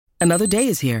Another day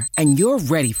is here, and you're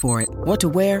ready for it. What to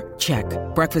wear? Check.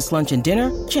 Breakfast, lunch, and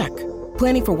dinner? Check.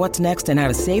 Planning for what's next and how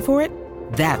to save for it?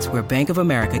 That's where Bank of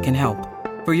America can help.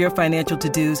 For your financial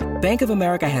to-dos, Bank of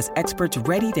America has experts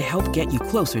ready to help get you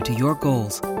closer to your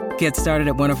goals. Get started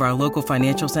at one of our local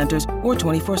financial centers or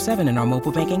 24/7 in our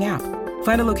mobile banking app.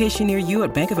 Find a location near you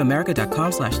at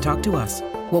bankofamerica.com/talktous.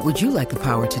 What would you like the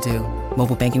power to do?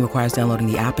 Mobile banking requires downloading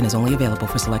the app and is only available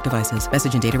for select devices.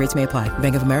 Message and data rates may apply.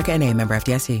 Bank of America N.A., member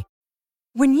FDIC.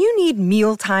 When you need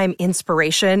mealtime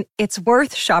inspiration, it's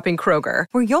worth shopping Kroger,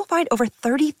 where you'll find over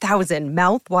 30,000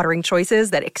 mouth-watering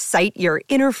choices that excite your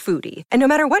inner foodie. And no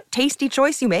matter what tasty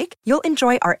choice you make, you'll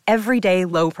enjoy our everyday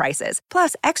low prices,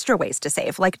 plus extra ways to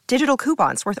save, like digital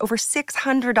coupons worth over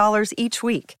 $600 each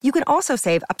week. You can also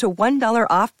save up to $1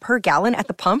 off per gallon at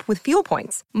the pump with fuel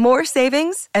points. More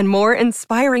savings and more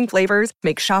inspiring flavors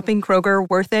make shopping Kroger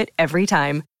worth it every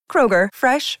time. Kroger,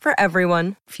 fresh for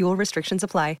everyone. Fuel restrictions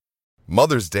apply.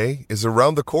 Mother's Day is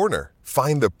around the corner.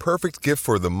 Find the perfect gift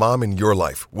for the mom in your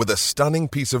life with a stunning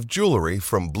piece of jewelry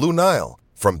from Blue Nile.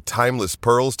 From timeless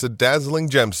pearls to dazzling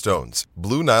gemstones,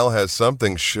 Blue Nile has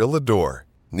something she'll adore.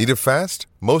 Need it fast?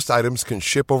 Most items can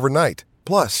ship overnight.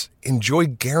 Plus, enjoy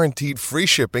guaranteed free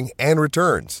shipping and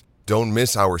returns. Don't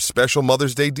miss our special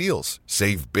Mother's Day deals.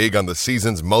 Save big on the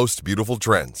season's most beautiful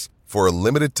trends. For a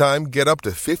limited time, get up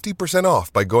to 50%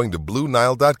 off by going to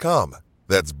BlueNile.com.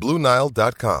 That's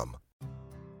BlueNile.com.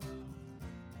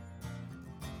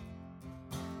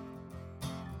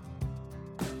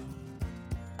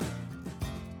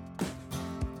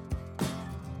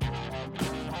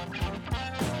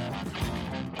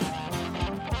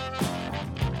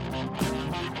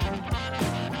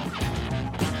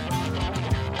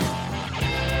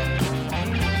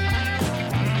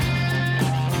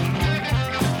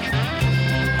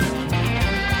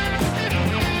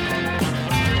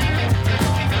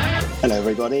 Hello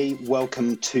everybody,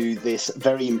 welcome to this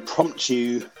very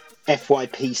impromptu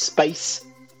FYP space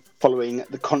following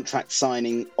the contract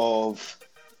signing of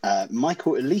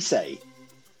Michael OLISE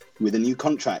with a new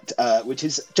contract, which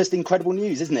is just incredible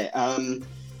news, isn't it?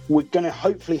 We're going to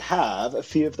hopefully have a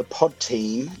few of the pod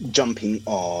team jumping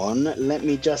on. Let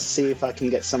me just see if I can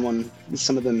get some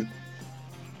of them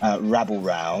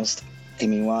rabble-roused. Give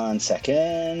me 1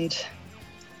 second.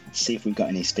 Let's see if we've got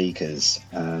any speakers.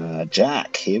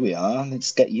 Jack, here we are.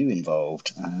 Let's get you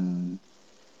involved.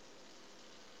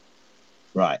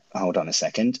 Right, hold on a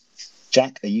second.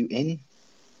 Jack, are you in?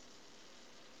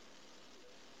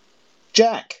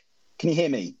 Jack, can you hear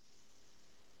me?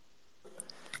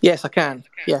 Yes, I can.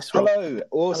 Yes. Rob. Hello,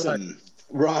 awesome.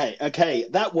 Hello. Right, okay.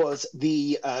 That was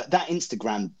that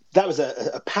Instagram. That was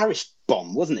a parish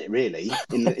bomb, wasn't it? Really,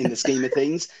 in the scheme of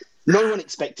things, no one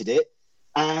expected it,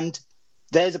 and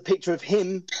there's a picture of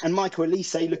him and Michael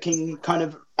OLISE looking kind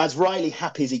of as Riley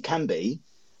happy as he can be,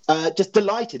 just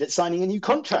delighted at signing a new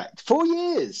contract. 4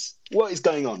 years. What is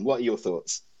going on? What are your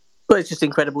thoughts? Well, it's just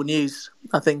incredible news.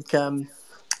 I think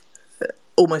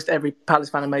almost every Palace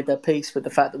fan have made their peace with the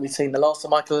fact that we've seen the last of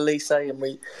Michael OLISE, and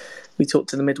we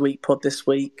talked in the midweek pod this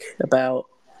week about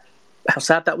how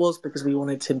sad that was because we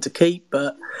wanted him to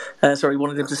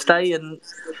wanted him to stay, and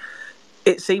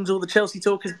it seems all the Chelsea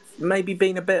talk has maybe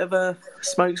been a bit of a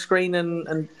smokescreen,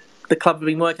 and the club have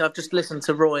been working. I've just listened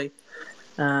to Roy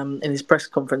in his press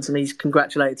conference, and he's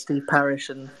congratulated Steve Parish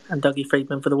and Dougie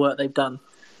Freedman for the work they've done.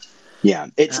 Yeah,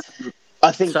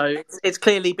 I think so. It's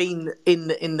clearly been in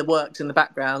the works in the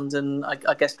background, and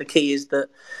I guess the key is that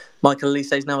Michael OLISE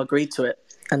has now agreed to it,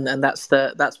 and that's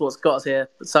what's got us here.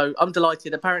 So I'm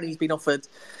delighted. Apparently, he's been offered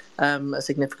a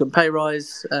significant pay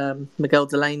rise. Miguel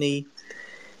Delaney,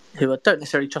 who I don't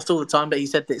necessarily trust all the time, but he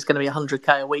said that it's going to be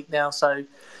 100k a week now. So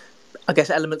I guess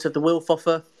elements of the Wilf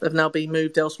offer have now been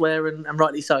moved elsewhere, and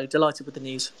rightly so. Delighted with the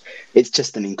news. It's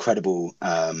just an incredible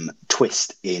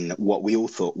twist in what we all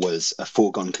thought was a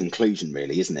foregone conclusion,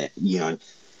 really, isn't it? You know,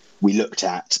 we looked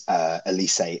at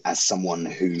OLISE as someone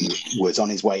who was on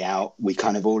his way out. We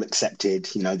kind of all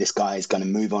accepted, you know, this guy is going to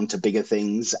move on to bigger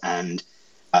things, and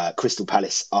Crystal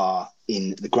Palace are,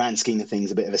 in the grand scheme of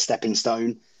things, a bit of a stepping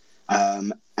stone.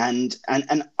 And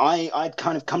I'd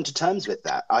kind of come to terms with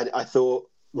that. I thought,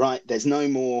 right, there's no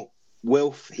more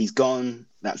Wilf. He's gone.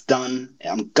 That's done.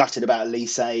 I'm gutted about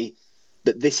OLISE,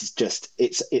 but this is just,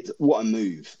 it's what a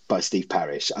move by Steve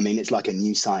Parish. I mean, it's like a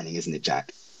new signing, isn't it,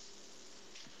 Jack?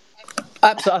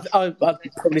 Absolutely. I'd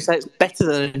probably say it's better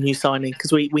than a new signing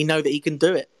because we know that he can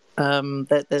do it.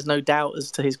 There's no doubt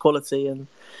as to his quality, and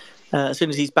as soon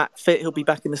as he's back fit, he'll be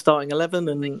back in the starting 11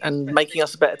 and making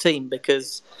us a better team,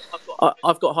 because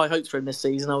I've got high hopes for him this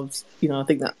season. I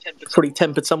think that probably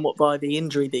tempered somewhat by the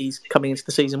injury that he's coming into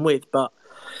the season with, but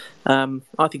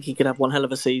I think he could have one hell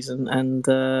of a season, and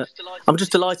I'm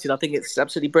just delighted. I think it's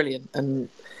absolutely brilliant, and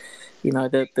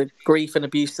the grief and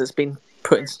abuse that's been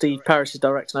put in Steve Parish's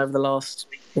direction over the last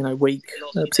week,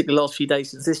 particularly the last few days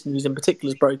since this news in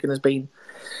particular has broken, has been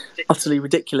utterly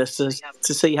ridiculous.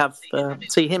 To see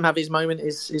him have his moment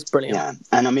is brilliant. Yeah,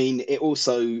 and I mean, it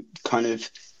also kind of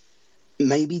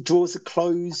maybe draws a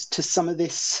close to some of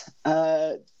this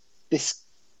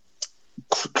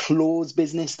clause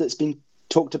business that's been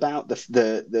talked about.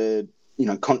 The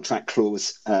contract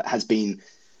clause has been,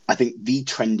 I think, the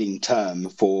trending term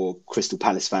for Crystal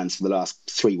Palace fans for the last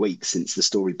 3 weeks since the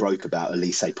story broke about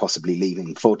Olise possibly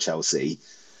leaving for Chelsea.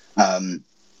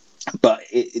 But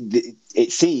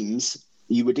it seems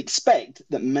you would expect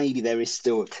that maybe there is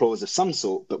still a clause of some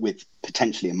sort, but with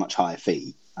potentially a much higher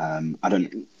fee. I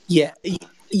don't. Yeah,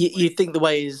 you think the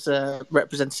way his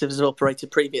representatives have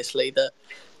operated previously that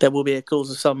there will be a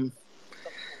clause of some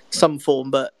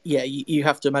form, but yeah, you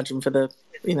have to imagine for the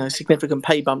significant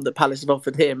pay bump that Palace have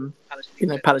offered him,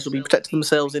 Palace will be protecting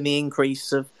themselves in the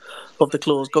increase of the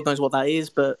clause. God knows what that is,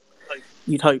 but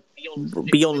you'd hope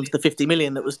beyond the 50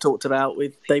 million that was talked about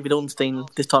with David Ornstein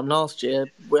this time last year,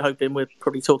 we're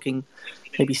probably talking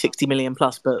maybe 60 million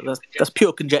plus, but that's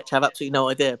pure conjecture. I have absolutely no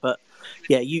idea. But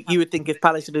yeah, you would think if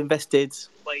Palace have invested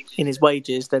in his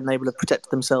wages, then they would have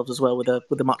protected themselves as well with a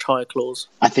much higher clause.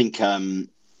 I think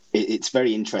it's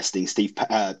very interesting.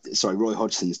 Roy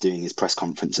Hodgson's doing his press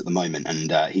conference at the moment,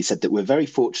 and he said that we're very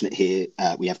fortunate here.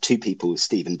 We have two people,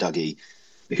 Steve and Dougie,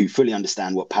 who fully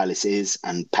understand what Palace is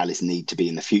and Palace need to be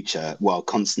in the future while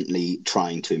constantly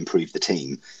trying to improve the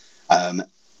team.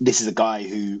 This is a guy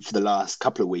who, for the last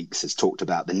couple of weeks, has talked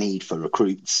about the need for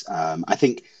recruits. I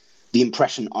think the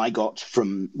impression I got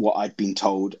from what I'd been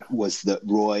told was that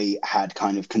Roy had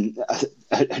kind of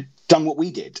done what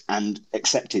we did and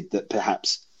accepted that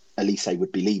perhaps Olise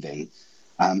would be leaving.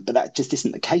 But that just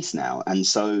isn't the case now. And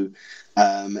so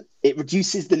it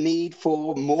reduces the need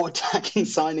for more attacking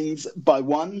signings by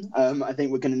one. I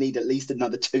think we're going to need at least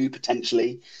another two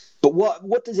potentially. But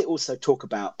what does it also talk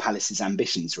about Palace's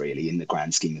ambitions, really, in the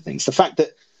grand scheme of things? The fact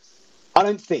that I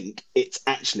don't think it's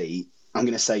actually, I'm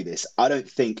going to say this, I don't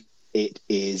think it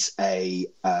is I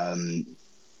don't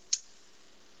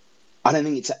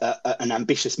think it's an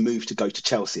ambitious move to go to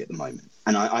Chelsea at the moment.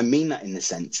 And I mean that in the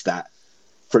sense that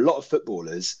for a lot of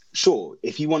footballers, sure,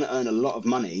 if you want to earn a lot of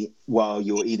money while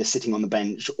you're either sitting on the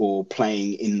bench or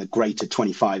playing in the greater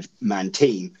 25-man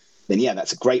team, then yeah,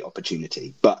 that's a great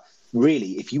opportunity. But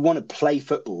really, if you want to play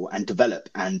football and develop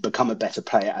and become a better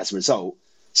player as a result,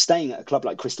 staying at a club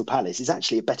like Crystal Palace is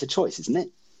actually a better choice, isn't it?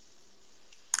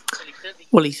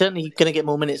 Well, he's certainly going to get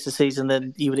more minutes this season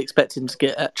than you would expect him to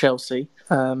get at Chelsea.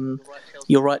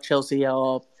 You're right, Chelsea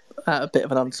are at a bit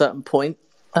of an uncertain point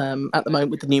at the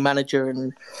moment with the new manager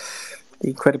and the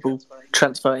incredible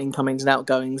transfer incomings and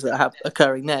outgoings that have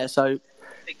occurring there. So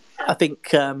I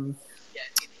think, in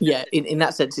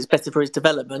that sense, it's better for his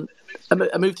development.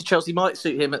 A move to Chelsea might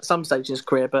suit him at some stage in his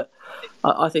career, but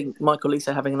I think Michael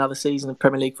Olise having another season of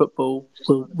Premier League football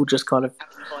will just kind of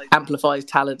amplify his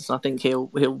talents, and I think he'll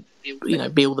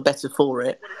be all the better for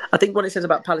it. I think what it says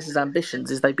about Palace's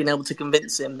ambitions is they've been able to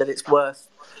convince him that it's worth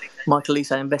Michael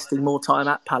Olise investing more time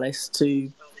at Palace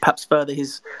to perhaps further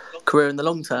his career in the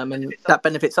long term, and that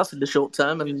benefits us in the short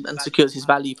term and secures his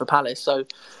value for Palace. So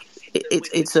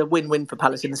it's a win-win for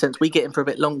Palace in the sense we get him for a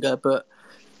bit longer, but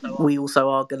we also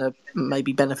are going to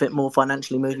maybe benefit more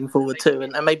financially moving forward too,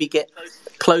 and maybe get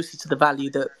closer to the value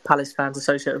that Palace fans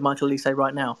associate with Michael Olise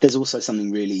right now. There's also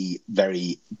something really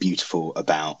very beautiful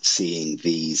about seeing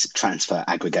these transfer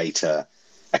aggregator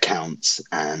accounts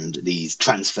and these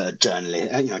transfer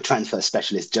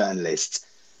specialist journalists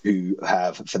who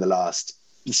have, for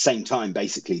the same time,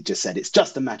 basically just said it's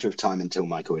just a matter of time until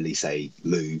Michael Olise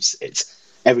moves.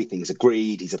 Everything's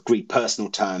agreed. He's agreed personal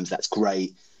terms. That's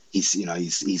great. He's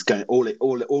going. All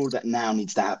that now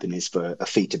needs to happen is for a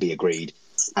fee to be agreed,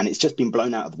 and it's just been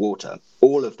blown out of the water.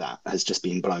 All of that has just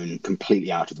been blown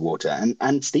completely out of the water,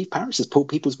 and Steve Parish has pulled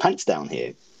people's pants down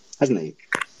here, hasn't he?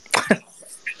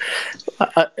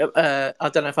 I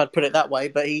don't know if I'd put it that way,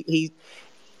 but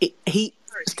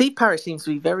Steve Parish seems to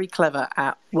be very clever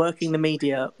at working the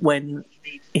media when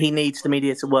he needs the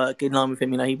media to work in line with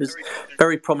him. He was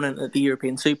very prominent at the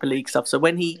European Super League stuff. So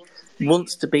when he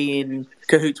wants to be in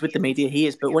cahoots with the media, he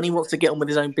is. But when he wants to get on with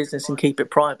his own business and keep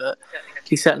it private,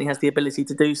 he certainly has the ability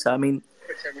to do so. I mean,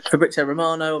 Fabrizio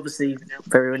Romano, obviously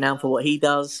very renowned for what he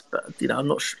does, but I'm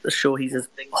not sure he's as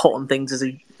hot on things as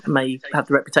he may have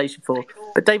the reputation for.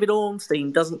 But David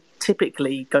Ornstein doesn't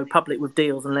typically go public with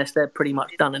deals unless they're pretty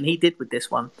much done, and he did with this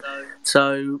one.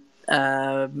 So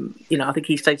I think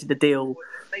he stated the deal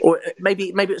or maybe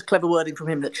it was clever wording from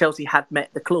him that Chelsea had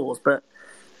met the clause, but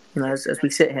as we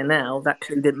sit here now, that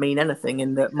clearly didn't mean anything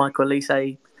in that Michael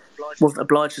Olise wasn't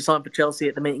obliged to sign for Chelsea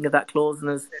at the meeting of that clause and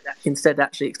has instead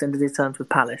actually extended his terms with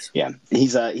Palace. Yeah,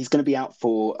 he's going to be out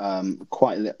for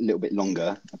quite a little bit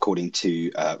longer, according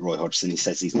to Roy Hodgson. He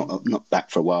says he's not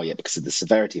back for a while yet because of the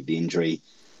severity of the injury.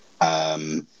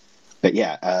 But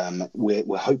yeah,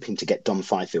 we're hoping to get Dom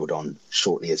Fifield on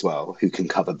shortly as well, who can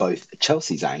cover both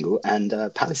Chelsea's angle and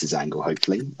Palace's angle,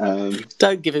 hopefully.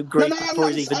 Don't give him grief before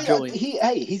he's even joined.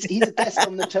 He's a guest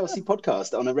on the Chelsea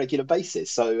podcast on a regular basis,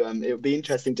 so it would be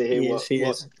interesting to hear what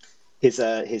his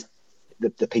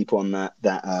the people on that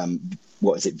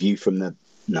what is it? View from the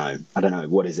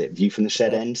what is it? View from the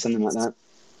shed end, something like that.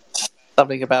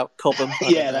 Something about Cobham.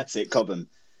 Yeah, that's it, Cobham.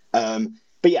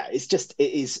 But yeah,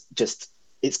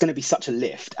 it's going to be such a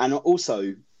lift, and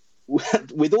also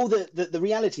with all the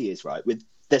reality is right.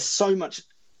 There's so much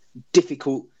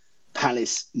difficult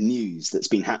Palace news that's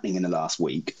been happening in the last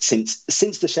week since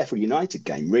the Sheffield United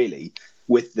game, really,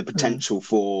 with the potential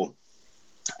for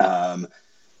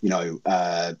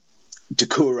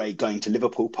Doucouré going to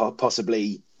Liverpool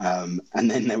possibly, and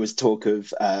then there was talk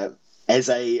of Eze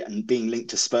and being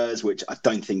linked to Spurs, which I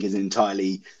don't think is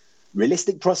entirely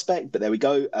realistic prospect, but there we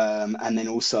go. And then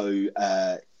also,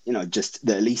 just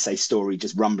the Olise story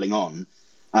just rumbling on.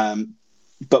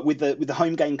 But with the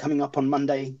home game coming up on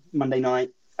Monday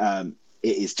night, it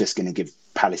is just going to give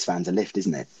Palace fans a lift,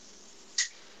 isn't it?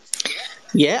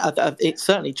 Yeah, it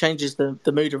certainly changes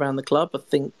the mood around the club. I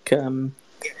think, the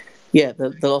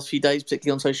last few days,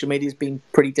 particularly on social media, has been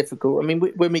pretty difficult. I mean,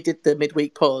 when we did the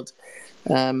midweek pod,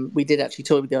 we did actually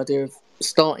toy with the idea of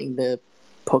starting the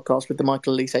podcast with the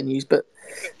Michael Olise news, but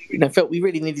felt we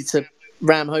really needed to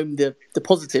ram home the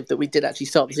positive that we did actually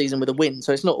start the season with a win,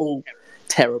 so it's not all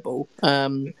terrible.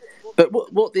 But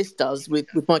what this does with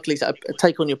Michael Olise, I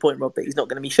take on your point, Rob, that he's not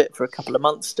going to be fit for a couple of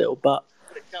months still, but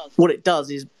what it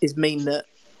does is mean that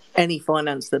any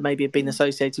finance that maybe had been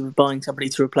associated with buying somebody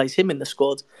to replace him in the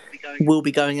squad will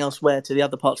be going elsewhere to the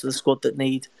other parts of the squad that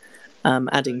need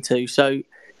adding to. So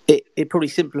it probably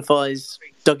simplifies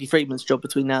Dougie Freedman's job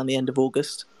between now and the end of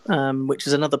August, which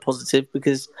is another positive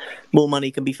because more money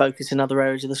can be focused in other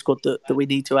areas of the squad that we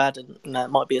need to add. And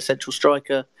that might be a central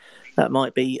striker, that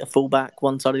might be a fullback,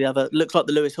 one side or the other. It looks like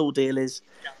the Lewis Hall deal is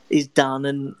done,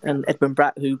 and Edmund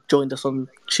Bratt, who joined us on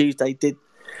Tuesday, did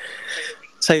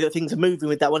say that things are moving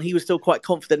with that one. He was still quite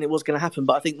confident it was going to happen,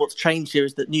 but I think what's changed here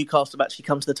is that Newcastle have actually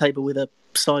come to the table with a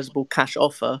sizable cash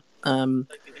offer. I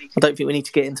don't think we need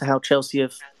to get into how Chelsea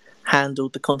have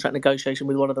handled the contract negotiation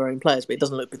with one of their own players, but it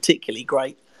doesn't look particularly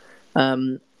great.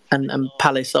 And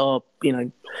Palace are,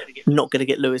 not going to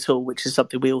get Lewis Hall, which is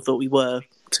something we all thought we were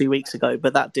 2 weeks ago,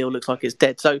 but that deal looks like it's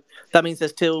dead. So that means there's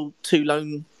still 2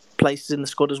 loan places in the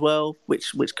squad as well,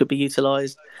 which could be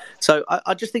utilised. So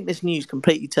I just think this news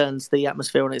completely turns the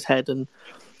atmosphere on its head, and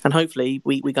hopefully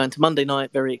we go into Monday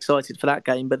night very excited for that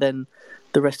game, but then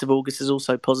the rest of August is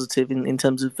also positive in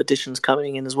terms of additions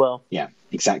coming in as well. Yeah,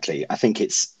 exactly. I think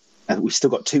it's we've still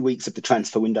got 2 weeks of the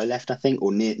transfer window left, I think,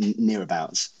 or near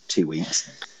abouts 2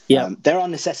 weeks. Yeah, there are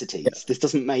necessities. Yeah. This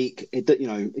doesn't make it.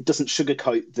 It doesn't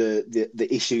sugarcoat the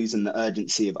issues and the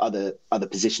urgency of other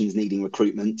positions needing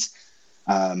recruitment.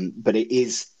 But it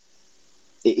is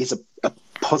a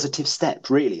positive step,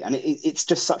 really, and it's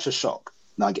just such a shock.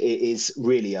 Like, it is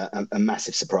really a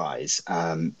massive surprise.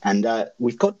 And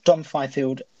we've got Dom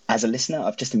Fifield as a listener.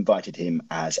 I've just invited him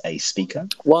as a speaker.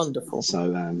 Wonderful.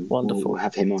 So wonderful. We'll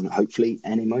have him on hopefully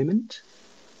any moment.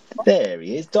 There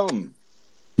he is, Dom.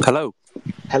 Hello.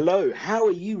 How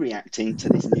are you reacting to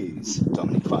this news,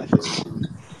 Dominic Fifield?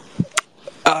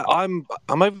 I'm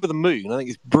over the moon. I think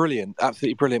it's brilliant,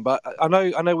 absolutely brilliant. But I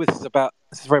know this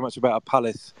is very much about a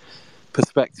Palace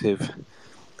perspective,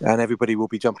 and everybody will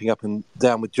be jumping up and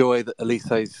down with joy that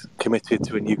Olise's committed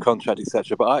to a new contract,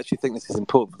 etc. But I actually think this is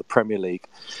important for the Premier League.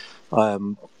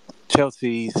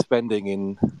 Chelsea's spending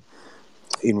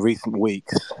in recent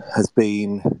weeks has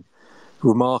been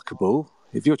remarkable.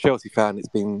 If you're a Chelsea fan, it's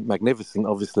been magnificent,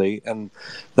 obviously, and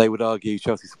they would argue,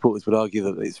 Chelsea supporters would argue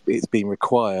that it's been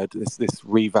required, this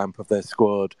revamp of their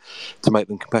squad to make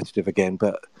them competitive again.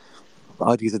 But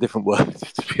I'd use a different word,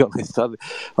 to be honest.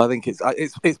 I think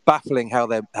it's baffling how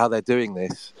they're doing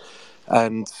this.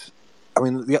 And I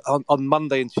mean, on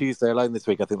Monday and Tuesday alone this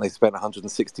week, I think they spent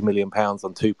 £160 million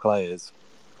on 2 players,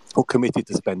 or committed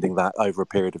to spending that over a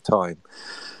period of time.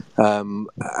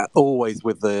 Always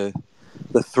with the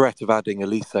threat of adding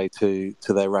Olise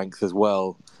to their ranks as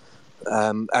well,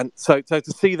 and so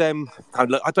to see them,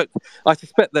 look, I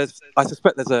suspect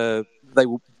they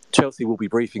will Chelsea will be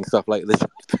briefing stuff later this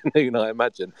afternoon, I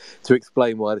imagine, to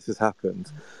explain why this has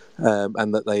happened,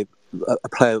 and that a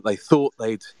player that they thought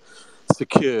they'd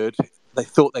secured, they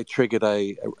thought they triggered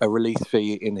a release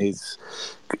fee in his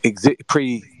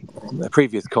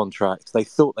previous contract. They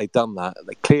thought they'd done that.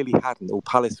 They clearly hadn't, or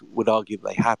Palace would argue that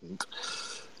they hadn't.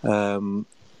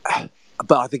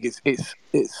 But I think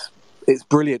it's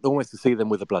brilliant almost to see them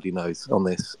with a bloody nose on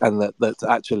this, and that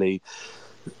actually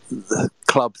the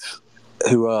clubs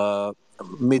who are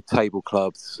mid-table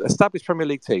clubs, established Premier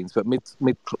League teams, but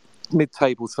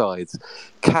mid-table sides,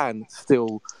 can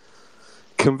still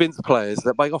convince players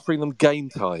that by offering them game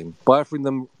time, by offering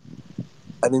them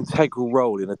an integral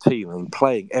role in a team and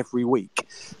playing every week,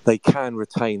 they can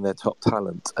retain their top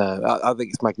talent. I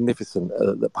think it's magnificent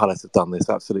that Palace have done this.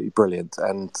 Absolutely brilliant.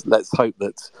 And let's hope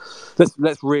that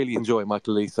let's really enjoy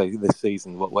Michael Olise this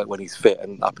season when he's fit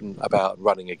and up and about and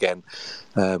running again.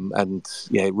 And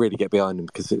really get behind him,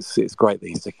 because it's great that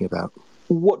he's sticking about.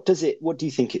 What do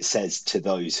you think it says to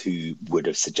those who would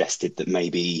have suggested that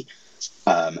maybe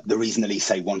the reason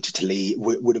Olise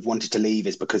would have wanted to leave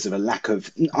is because of a lack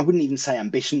of, I wouldn't even say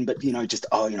ambition, but just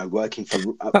working for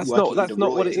that's not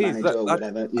what it is. Or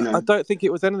whatever. I don't think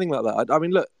it was anything like that. I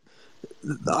mean, look,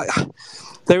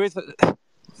 there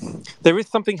is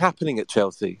something happening at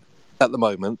Chelsea at the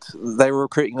moment. They're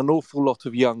recruiting an awful lot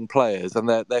of young players, and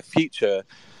their future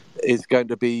is going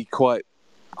to be quite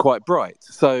bright.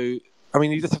 So, I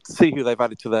mean, you just have to see who they've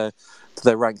added to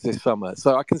their ranks this summer.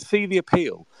 So I can see the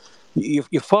appeal. You're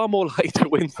far more likely to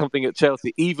win something at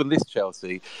Chelsea, even this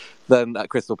Chelsea, than at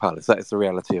Crystal Palace. That is the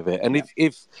reality of it. And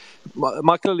if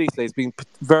Michael Olise has been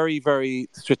very, very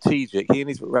strategic, he and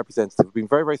his representative have been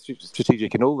very, very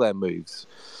strategic in all their moves,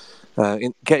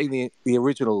 in getting the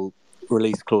original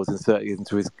release clause inserted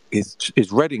into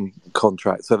his Reading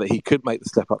contract so that he could make the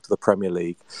step up to the Premier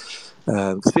League.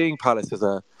 Seeing Palace as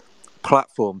a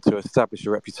platform to establish a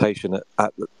reputation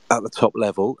at the top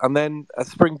level, and then a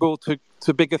springboard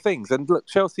to bigger things. And look,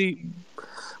 Chelsea,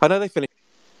 I know they finished.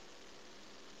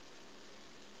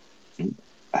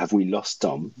 Have we lost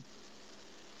Dom?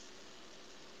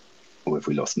 Or have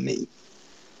we lost me?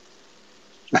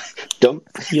 Dom?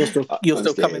 You're still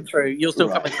coming through. You're still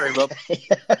coming through, Rob.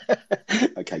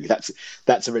 Okay,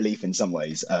 that's a relief in some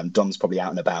ways. Dom's probably out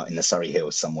and about in the Surrey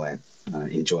Hills somewhere,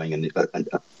 enjoying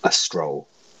a stroll,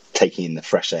 taking in the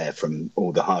fresh air from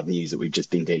all the hard news that we've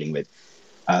just been dealing with.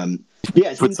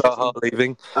 It's Zaha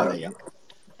leaving. Oh, yeah.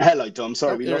 Hello, Dom.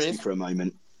 Sorry, we lost you for a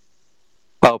moment.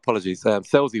 Oh, apologies.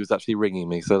 Selzy was actually ringing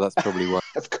me, so that's probably why.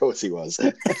 Of course he was.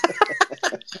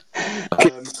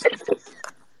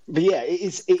 But yeah,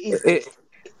 it's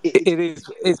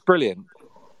brilliant.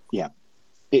 Yeah,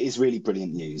 it is really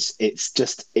brilliant news. It's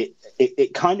just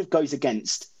it kind of goes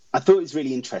against. I thought it was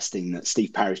really interesting that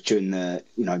Steve Parish, during the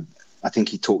I think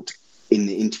he talked in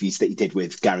the interviews that he did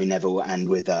with Gary Neville and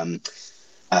with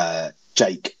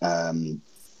Jake,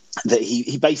 that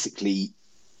he basically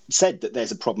said that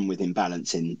there's a problem with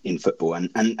imbalance in football, and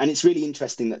it's really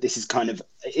interesting that this is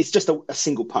it's just a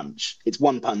single punch. It's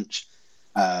one punch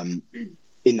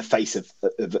in the face of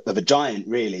a giant,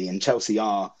 really, and Chelsea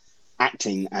are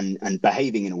acting and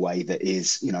behaving in a way that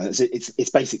is, it's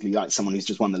basically like someone who's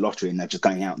just won the lottery and they're just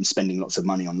going out and spending lots of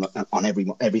money on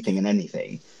everything and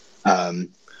anything. And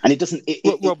it doesn't.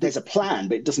 There's a plan,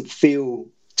 but it doesn't feel,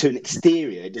 to an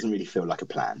exterior, it doesn't really feel like a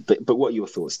plan. But what are your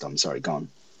thoughts, Tom? Sorry, go on.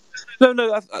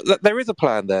 No, there is a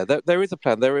plan there. There is a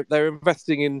plan. They're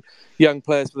investing in young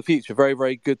players for the future, very,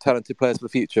 very good, talented players for the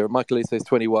future. Michael Olise is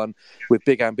 21 with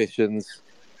big ambitions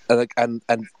and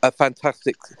a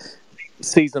fantastic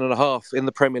season and a half in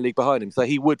the Premier League behind him, so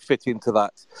he would fit into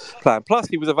that plan. Plus,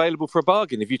 he was available for a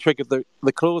bargain if you triggered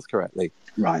the clause correctly,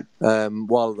 right?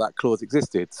 While that clause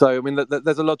existed. So, I mean,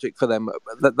 there's a logic for them.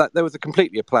 That there was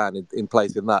completely a plan in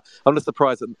place in that. I'm just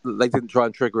surprised that they didn't try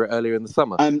and trigger it earlier in the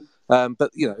summer.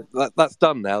 But that's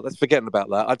done now. Let's forget about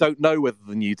that. I don't know whether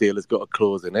the new deal has got a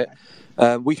clause in it.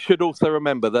 We should also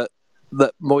remember that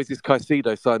Moises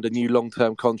Caicedo signed a new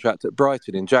long-term contract at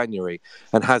Brighton in January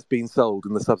and has been sold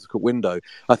in the subsequent window.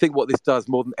 I think what this does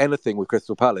more than anything with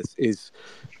Crystal Palace is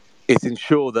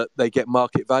ensure that they get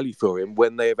market value for him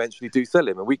when they eventually do sell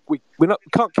him. And we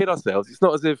can't kid ourselves. It's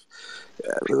not as if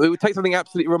it would take something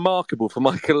absolutely remarkable for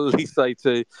Michael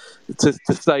Olise to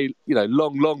stay,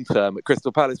 long term at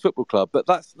Crystal Palace Football Club. But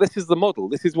this is the model.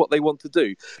 This is what they want to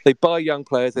do. They buy young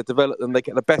players, they develop them, they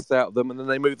get the best out of them, and then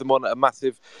they move them on at a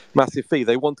massive fee.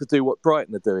 They want to do what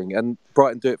Brighton are doing, and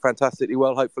Brighton do it fantastically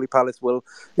well. Hopefully Palace will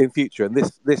in future. And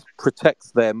this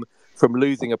protects them from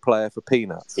losing a player for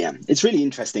peanuts. Yeah, it's really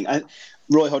interesting.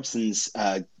 Roy Hodgson's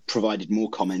provided more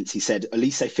comments. He said,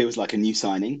 "Olise feels like a new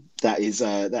signing. That is,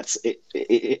 that's it.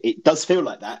 It does feel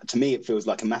like that to me. It feels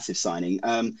like a massive signing."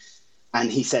 And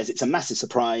he says it's a massive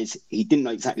surprise. He didn't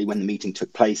know exactly when the meeting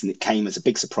took place, and it came as a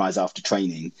big surprise after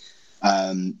training.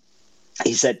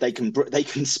 He said they can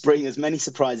spring as many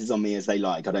surprises on me as they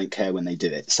like. I don't care when they do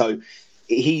it. So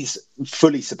he's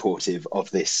fully supportive of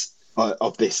this.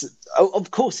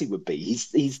 Of course he would be.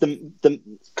 He's the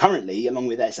currently, along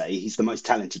with Eze, he's the most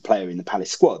talented player in the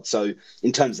Palace squad. So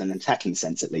in terms of an attacking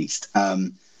sense, at least.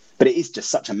 But it is just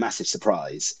such a massive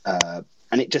surprise.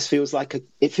 And it just feels like a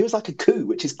coup,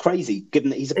 which is crazy,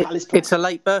 given that he's a Palace player. It's a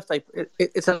late birthday.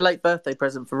 It's a late birthday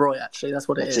present for Roy. Actually, that's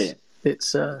what it is.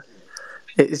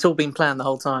 It's all been planned the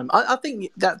whole time. I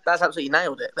think that's absolutely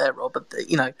nailed it there, Rob. But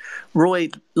Roy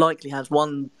likely has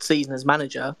one season as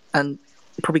manager, and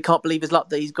probably can't believe his luck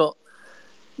that he's got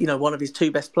one of his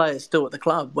two best players still at the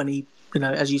club when he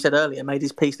as you said earlier, made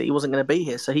his peace that he wasn't going to be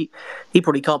here. So he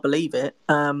probably can't believe it.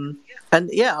 I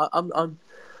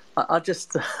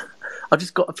just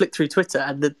got a flick through Twitter,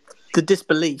 and the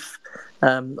disbelief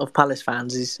of Palace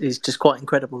fans is just quite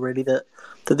incredible, really, that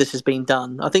this has been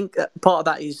done. I think part of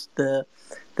that is the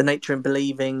nature in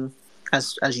believing,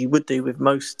 as you would do with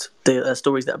most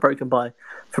stories that are broken by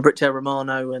Fabrizio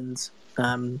Romano and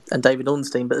David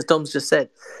Ornstein. But as Dom's just said,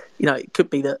 it could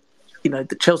be that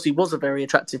that Chelsea was a very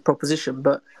attractive proposition,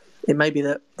 but it may be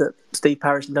that Steve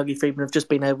Parish and Dougie Freedman have just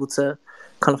been able to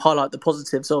kind of highlight the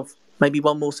positives of maybe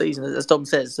one more season. As Dom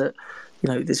says, that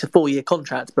it's a 4-year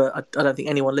contract, but I don't think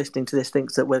anyone listening to this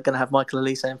thinks that we're going to have Michael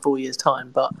Olise in 4 years' time.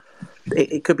 But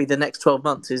it could be the next 12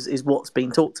 months is what's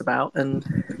being talked about, and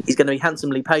he's going to be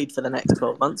handsomely paid for the next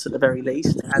 12 months at the very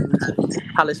least. And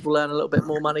Palace will earn a little bit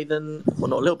more money not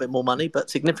a little bit more money,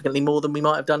 but significantly more than we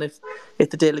might have done if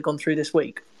the deal had gone through this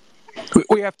week.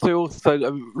 We have to also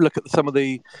look at some of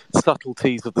the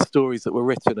subtleties of the stories that were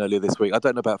written earlier this week. I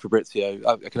don't know about Fabrizio.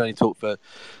 I can only talk for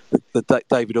the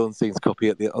David Ornstein's copy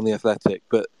on the Athletic,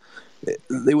 but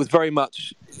it was very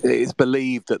much, it's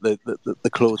believed that the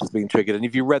clause has been triggered. And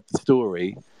if you read the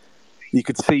story, you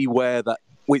could see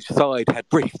which side had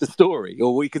briefed the story,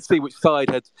 or we could see which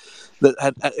side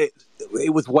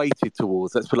it was weighted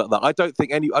towards. Let's put it like that. I don't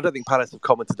think Palace have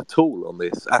commented at all on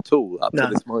this up to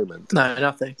this moment. No,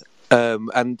 nothing.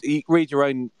 And read your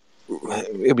own.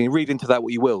 I mean, read into that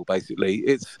what you will. Basically,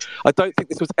 I don't think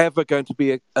this was ever going to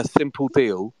be a simple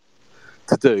deal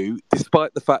to do,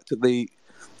 despite the fact that the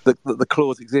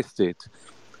clause existed.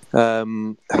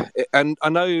 And I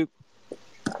know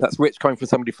that's rich coming from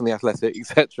somebody from the Athletic,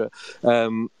 etc. There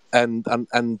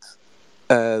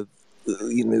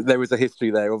is a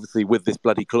history there, obviously, with this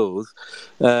bloody clause.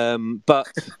 But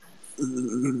I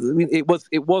mean,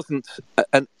 it wasn't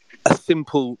a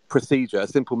simple procedure, a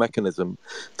simple mechanism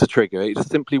to trigger. It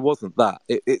just simply wasn't that.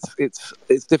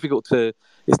 It's difficult to.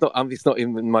 It's not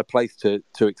in my place to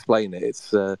explain it.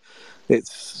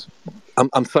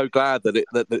 I'm so glad that it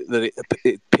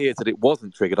appears that it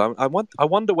wasn't triggered. I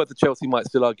wonder whether Chelsea might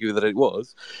still argue that it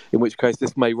was, in which case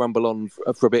this may rumble on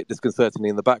for a bit disconcertingly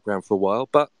in the background for a while.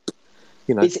 But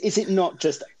is it not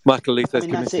just Michael Olise's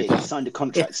committed? That's it. He signed a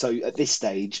contract, so at this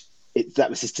stage, that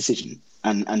was his decision.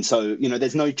 And so,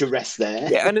 there's no duress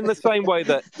there. Yeah, and in the same way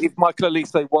that if Michael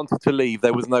Olise wanted to leave,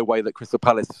 there was no way that Crystal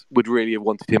Palace would really have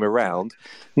wanted him around.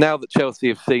 Now that Chelsea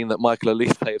have seen that Michael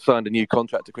Olise have signed a new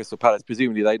contract to Crystal Palace,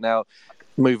 presumably they now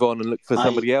move on and look for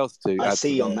somebody else to add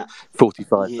to on that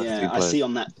 45. Yeah, I see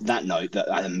on that note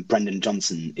that Brendan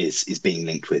Johnson is being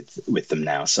linked with them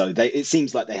now. So it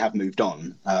seems like they have moved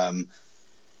on.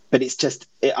 But it's just,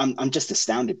 I'm just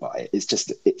astounded by it.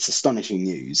 It's astonishing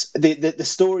news. The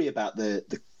story about the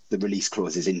release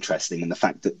clause is interesting, and the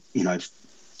fact that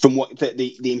from what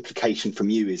the implication from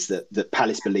you is that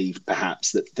Palace believed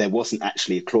perhaps that there wasn't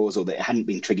actually a clause, or that it hadn't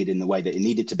been triggered in the way that it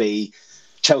needed to be.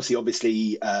 Chelsea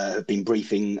obviously have been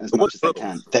briefing as much as they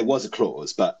can. There was a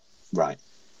clause, but right.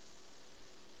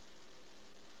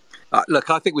 Look,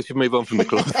 I think we should move on from the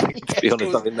clause, to be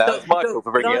honest. I mean, that's Michael for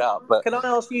bringing it up. But can I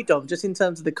ask you, Dom, just in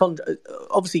terms of the contract,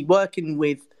 obviously working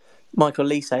with Michael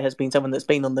Olise has been someone that's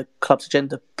been on the club's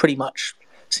agenda pretty much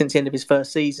since the end of his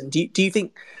first season. Do you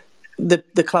think the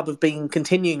club have been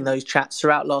continuing those chats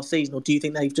throughout last season, or do you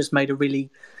think they've just made a really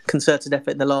concerted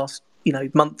effort in the last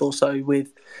month or so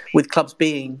with clubs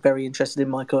being very interested in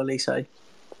Michael Olise?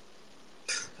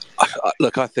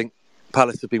 Look, I think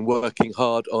Palace have been working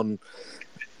hard on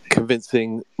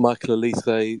convincing Michael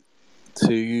Olise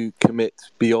to commit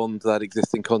beyond that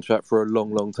existing contract for a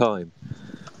long, long time.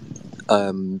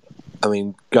 I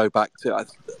mean, go back to,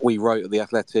 we wrote at The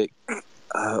Athletic,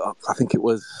 I think it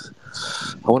was,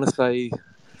 I want to say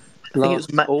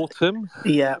last autumn.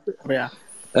 Yeah.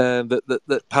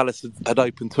 that Palace had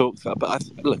open talks about. But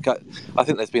I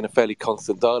think there's been a fairly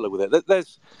constant dialogue with it.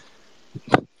 There's,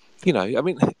 I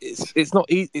mean, it's not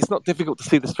difficult to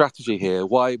see the strategy here.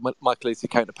 Why Michael Olise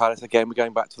came to Palace again? We're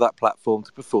going back to that platform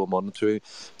to perform on, to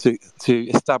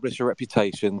establish a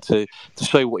reputation, to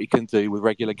show what he can do with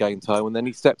regular game time, and then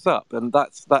he steps up. And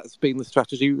that's been the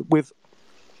strategy with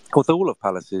all of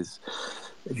Palace's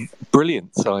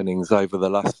brilliant signings over the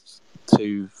last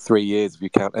 2-3 years, if you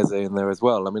count Eze in there as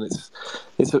well. I mean,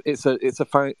 it's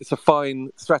a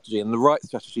fine strategy and the right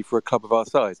strategy for a club of our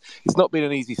size. It's not been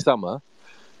an easy summer,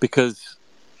 because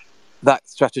that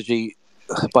strategy,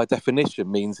 by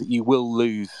definition, means that you will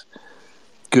lose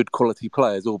good quality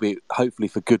players, albeit hopefully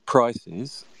for good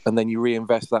prices, and then you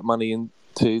reinvest that money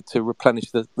to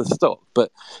replenish the stock.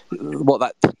 But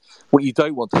what you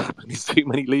don't want to happen is too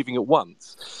many leaving at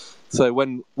once. So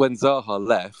when Zaha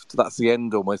left, that's the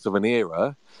end almost of an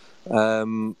era. They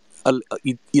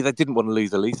didn't want to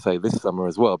lose Olise this summer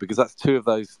as well, because that's two of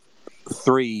those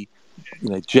three,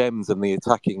 gems in the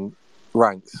attacking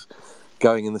ranks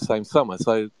going in the same summer.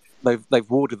 So they've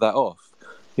warded that off.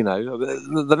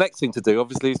 The next thing to do,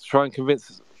 obviously, is to try and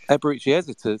convince Eberechi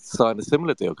Eze to sign a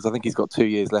similar deal, because I think he's got 2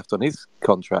 years left on his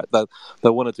contract.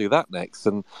 They'll want to do that next,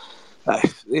 and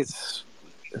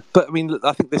But I mean,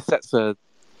 I think this sets the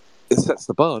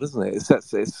bar, doesn't it?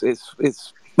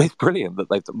 It's brilliant that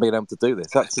they've been able to do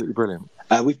this. Absolutely brilliant.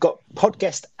 We've got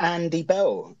podcast Andy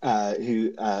Bell,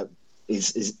 who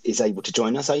is able to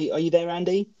join us. Are you there,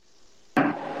 Andy?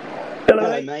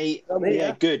 Hello, mate. I'm here.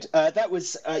 Yeah, good. That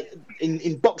was,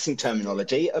 in boxing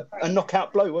terminology, a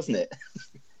knockout blow, wasn't it?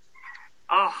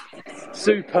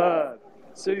 Superb.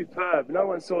 No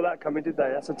one saw that coming, did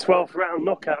they? That's a 12th round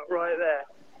knockout right there.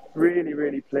 Really,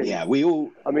 really pleased. Yeah, we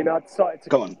all... I mean, I'd started to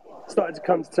come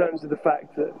to terms with the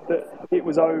fact that it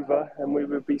was over and we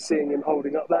would be seeing him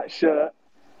holding up that shirt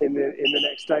in the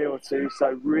next day or two.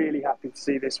 So really happy to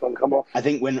see this one come off. I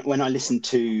think when I listened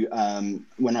to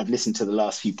when I've listened to the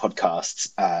last few podcasts,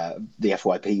 the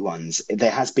FYP ones, there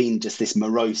has been just this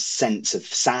morose sense of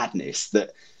sadness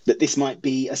that this might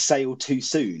be a sale too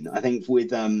soon. I think with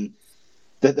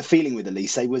the feeling with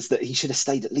Olise was that he should have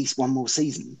stayed at least one more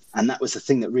season, and that was the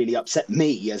thing that really upset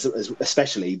me, as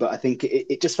especially. But I think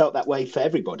it just felt that way for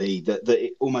everybody. That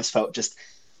it almost felt just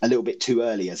a little bit too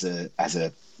early as a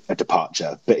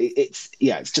departure. But it's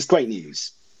just great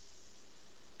news.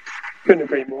 Couldn't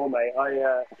agree more, mate.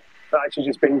 I've actually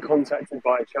just been contacted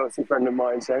by a Chelsea friend of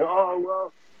mine saying, "Oh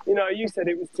well, you said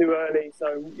it was too early,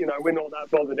 so we're not that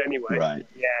bothered anyway." Right?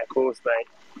 Yeah, of course, mate.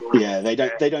 Yeah, they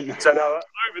don't. So no,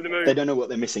 over the moon. They don't know what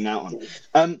they're missing out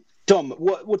on. Dom,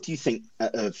 what do you think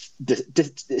of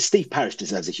Steve Parish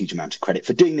deserves a huge amount of credit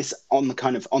for doing this on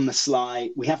the sly.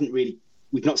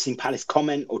 We've not seen Palace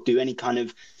comment or do any kind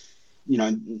of,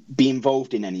 be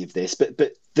involved in any of this. But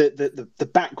the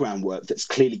background work that's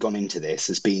clearly gone into this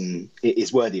is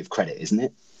worthy of credit, isn't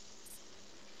it?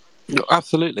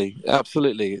 Absolutely,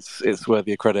 it's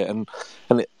worthy of credit, and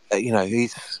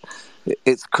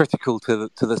it's critical to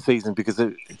the season because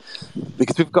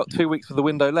we've got 2 weeks of the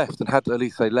window left, and had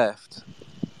Olise left,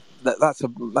 that's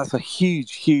a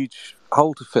huge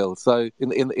hole to fill. So in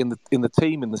the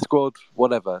team, in the squad,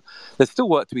 whatever, there's still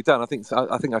work to be done. I think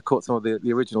I caught some of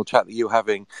the original chat that you were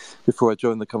having before I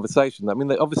joined the conversation. I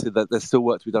mean, obviously there's still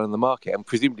work to be done in the market, and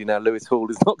presumably now Lewis Hall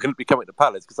is not going to be coming to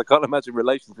Palace, because I can't imagine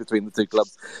relations between the two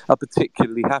clubs are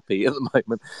particularly happy at the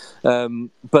moment.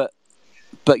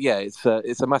 But yeah, it's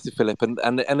a massive fillip,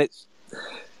 and it's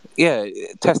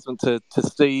testament to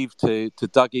Steve, to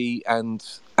Dougie, and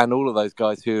all of those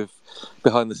guys who have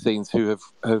behind the scenes who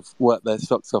have worked their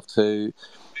socks off to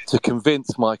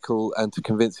convince Michael and to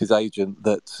convince his agent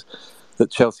that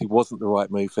Chelsea wasn't the right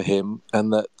move for him,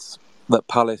 and that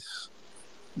Palace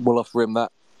will offer him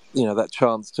that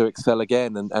chance to excel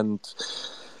again. And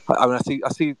I mean,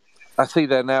 I see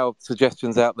there now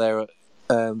suggestions out there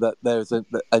that there's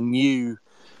a new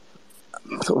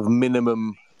sort of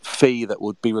minimum fee that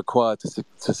would be required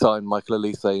to sign Michael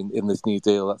Olise in this new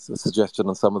deal. That's a suggestion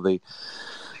on some of the,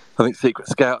 I think Secret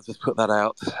Scouts has put that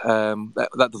out.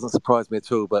 That doesn't surprise me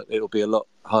at all, but it'll be a lot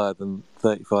higher than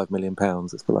 £35 million.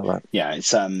 Let's put it like that. Yeah,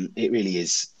 it really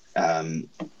is. There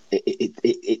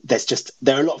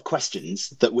are a lot of questions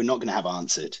that we're not going to have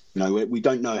answered. We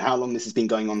don't know how long this has been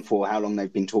going on for, how long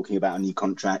they've been talking about a new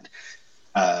contract.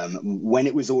 When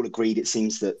it was all agreed, it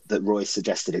seems that Roy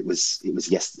suggested it was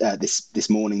this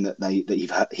morning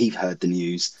that he've heard the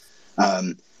news.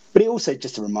 But it also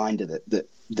just a reminder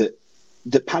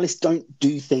that Palace don't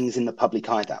do things in the public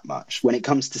eye that much. When it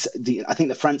comes to I think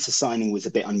the Francis signing was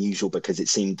a bit unusual because it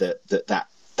seemed that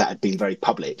had been very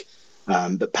public.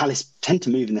 But Palace tend to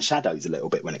move in the shadows a little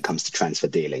bit when it comes to transfer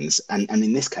dealings. And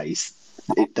in this case,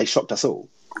 they shocked us all.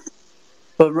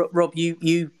 Well, Rob,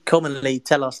 you commonly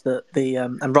tell us that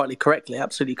and rightly correctly,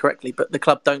 absolutely correctly, but the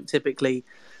club don't typically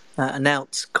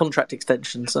announce contract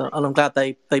extensions, and I'm glad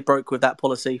they broke with that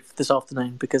policy this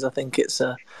afternoon, because I think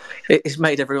it's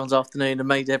made everyone's afternoon and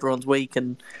made everyone's week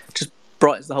and just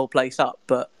brightens the whole place up.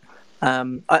 But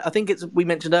I think we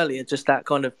mentioned earlier just that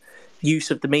kind of use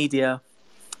of the media.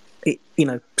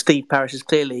 Steve Parish has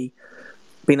clearly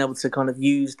been able to kind of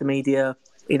use the media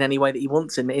in any way that he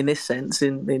wants in this sense,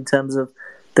 in terms of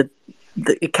the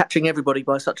catching everybody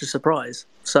by such a surprise.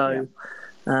 So.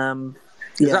 Yeah.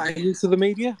 Is that a use of the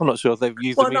media? I'm not sure if they've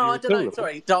used the media. Well, no, I don't know.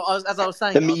 Sorry, as I was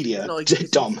saying, the media,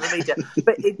 Dom. The media.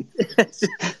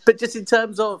 But just in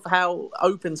terms of how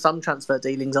open some transfer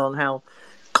dealings are and how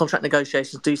contract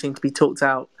negotiations do seem to be talked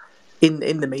out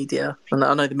in the media, and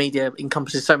I know the media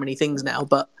encompasses so many things now,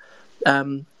 but I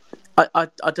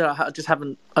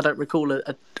don't recall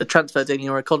a transfer dealing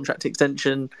or a contract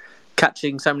extension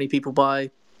catching so many people by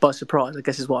surprise, I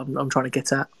guess is what I'm trying to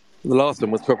get at. The last one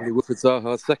was probably Wilfred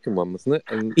Zaha's second one, wasn't it?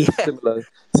 And similar,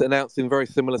 it's announced in very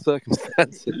similar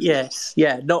circumstances. Yes,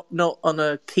 yeah. Not on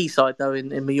a quayside though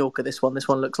in Mallorca. This one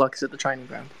looks like it's at the training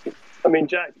ground. I mean,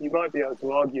 Jack, you might be able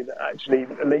to argue that actually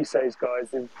Olise's guys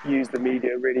have used the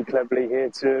media really cleverly here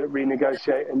to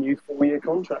renegotiate a new 4-year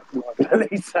contract for Michael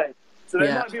Olise. So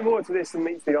there might be more to this than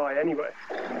meets the eye anyway.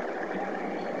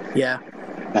 Yeah.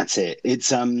 That's it.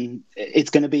 It's going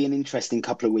to be an interesting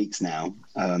couple of weeks now.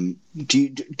 I'm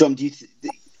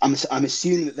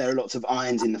assuming that there are lots of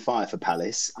irons in the fire for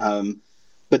Palace,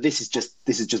 but this is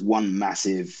just one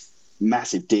massive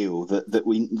deal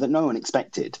that no one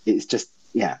expected. It's just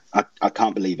I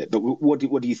can't believe it. But what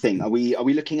do you think? Are we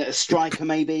looking at a striker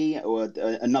maybe, or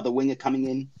another winger coming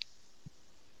in?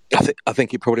 I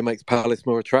think it probably makes Palace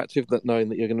more attractive, that knowing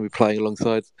that you're going to be playing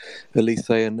alongside Olise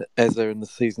and Eze in the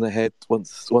season ahead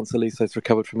once Olise's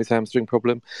recovered from his hamstring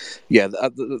problem. Yeah,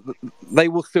 they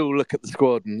will still look at the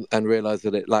squad and realise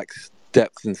that it lacks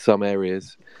depth in some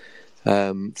areas.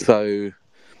 So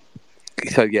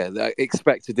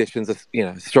expect additions.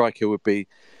 A striker would be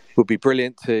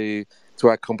brilliant to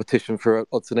add competition for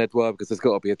Odsonne Edouard, because there's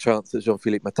got to be a chance that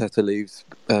Jean-Philippe Mateta leaves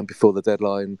before the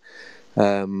deadline.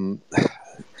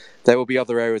 There will be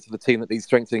other areas of the team that need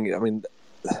strengthening. I mean,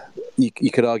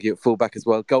 you could argue at fullback as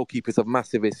well. Goalkeeper's a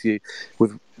massive issue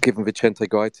given Vicente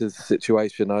Guaita's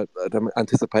situation. I'd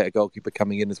anticipate a goalkeeper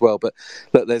coming in as well. But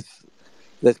look,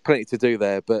 there's plenty to do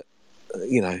there. But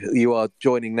you are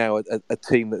joining now a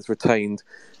team that's retained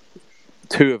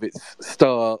two of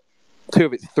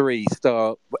its 3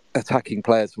 star attacking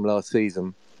players from last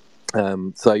season.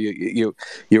 So you're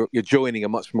joining a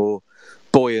much more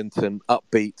buoyant and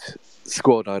upbeat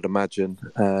squad, I'd imagine.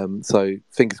 So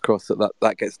fingers crossed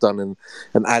that gets done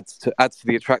and adds to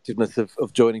the attractiveness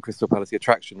of joining Crystal Palace, the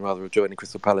attraction rather of joining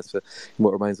Crystal Palace in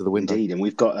what remains of the window. Indeed, and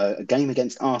we've got a game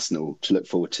against Arsenal to look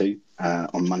forward to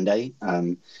on Monday.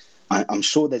 I'm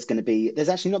sure there's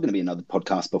actually not going to be another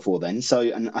podcast before then. So,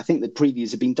 and I think the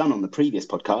previews have been done on the previous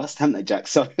podcast, haven't they, Jack?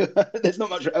 So there's not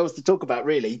much else to talk about,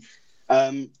 really.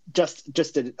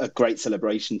 Just a great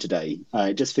celebration today.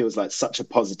 It just feels like such a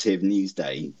positive news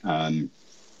day. And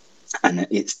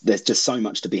there's just so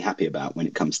much to be happy about when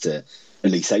it comes to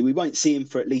Olise. We won't see him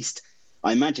for at least,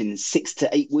 I imagine, 6 to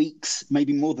 8 weeks,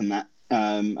 maybe more than that.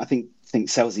 I think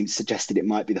Selzy suggested it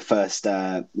might be the first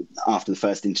after the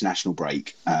first international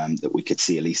break that we could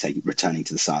see Olise returning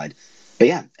to the side. But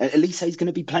yeah, Olise is going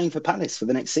to be playing for Palace for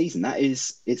the next season.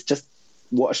 It's just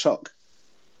what a shock.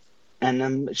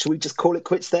 And should we just call it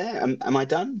quits there? Am I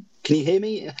done? Can you hear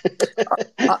me?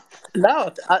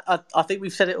 No, I think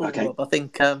we've said it all. Okay. Rob. I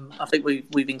think we've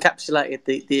encapsulated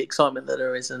the excitement that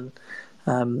there is, and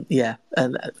and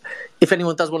if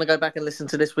anyone does want to go back and listen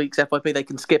to this week's FYP, they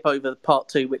can skip over part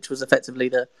 2, which was effectively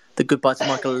the goodbye to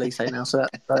Michael Olise now. So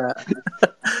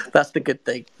that's the good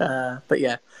thing. But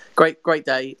yeah, great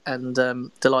day, and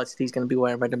delighted he's going to be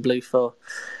wearing red and blue for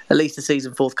at least the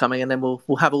season forthcoming, and then we'll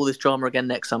have all this drama again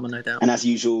next summer, no doubt. And as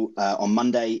usual, on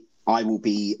Monday, I will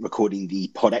be recording the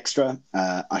pod extra.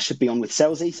 I should be on with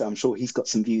Selzy, so I'm sure he's got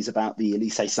some views about the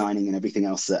Olise signing and everything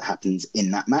else that happens in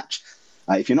that match.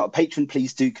 If you're not a patron,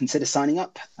 please do consider signing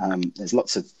up. There's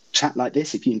lots of chat like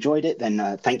this. If you enjoyed it,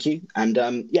 then thank you. And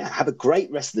have a great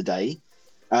rest of the day.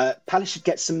 Palace should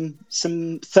get some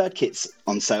third kits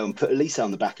on sale and put Olise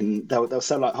on the back, and they'll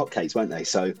sell like hotcakes, won't they?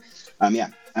 So,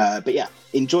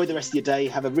 enjoy the rest of your day.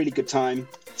 Have a really good time.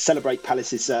 Celebrate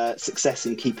Palace's success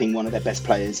in keeping one of their best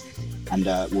players, and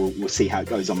we'll see how it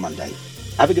goes on Monday.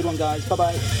 Have a good one, guys.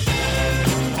 Bye-bye.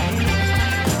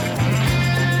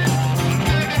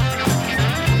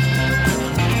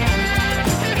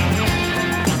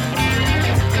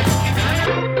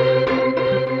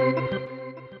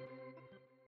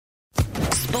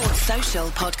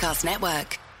 Podcast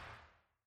Network.